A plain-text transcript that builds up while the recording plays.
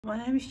My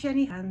name is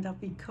Jenny and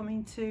I've been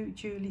coming to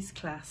Julie's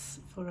class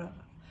for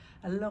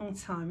a long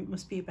time. It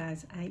must be about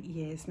 8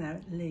 years now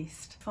at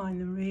least. I find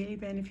them really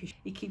beneficial.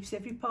 It keeps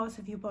every part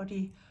of your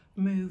body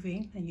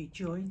moving, and your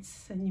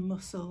joints and your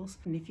muscles,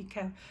 and if you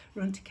can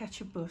run to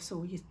catch a bus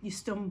or you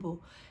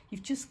stumble,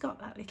 you've just got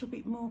that little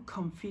bit more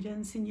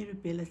confidence in your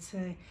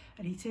ability.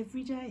 And it's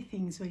everyday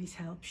things where it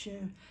helps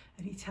you,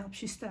 and it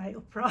helps you stay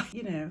upright.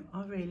 You know,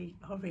 I really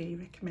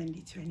recommend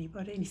it to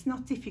anybody, and it's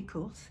not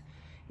difficult.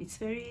 It's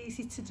very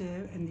easy to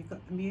do, and you've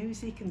got the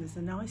music and there's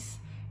a nice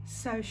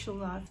social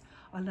life.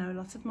 I know a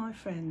lot of my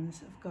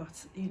friends have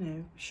got, you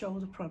know,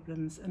 shoulder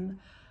problems, and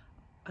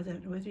I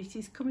don't know whether it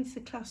is coming to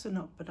the class or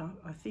not, but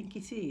I think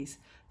it is,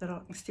 that I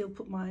can still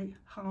put my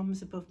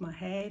arms above my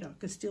head. I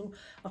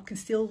can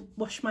still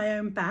wash my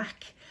own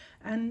back,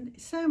 and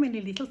so many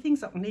little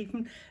things. I can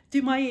even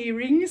do my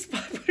earrings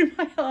by putting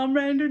my arm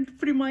around and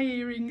putting my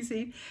earrings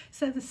in.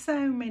 So there's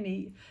so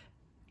many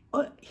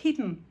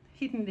hidden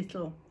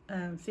little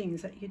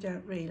things that you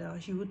don't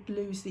realise you would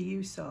lose the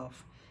use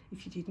of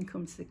if you didn't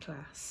come to the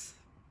class.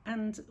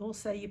 And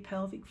also your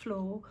pelvic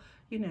floor,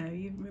 you know,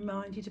 you're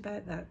reminded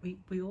about that.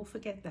 We all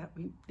forget that.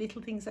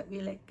 Little things that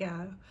we let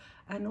go,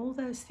 and all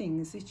those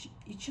things, it's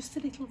just a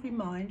little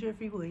reminder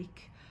every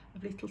week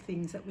of little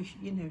things that we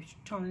should, you know,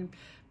 try and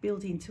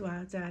build into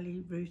our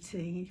daily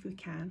routine if we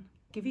can.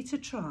 Give it a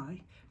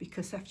try,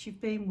 because after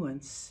you've been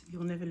once,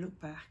 you'll never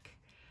look back.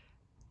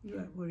 You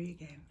won't worry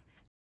again.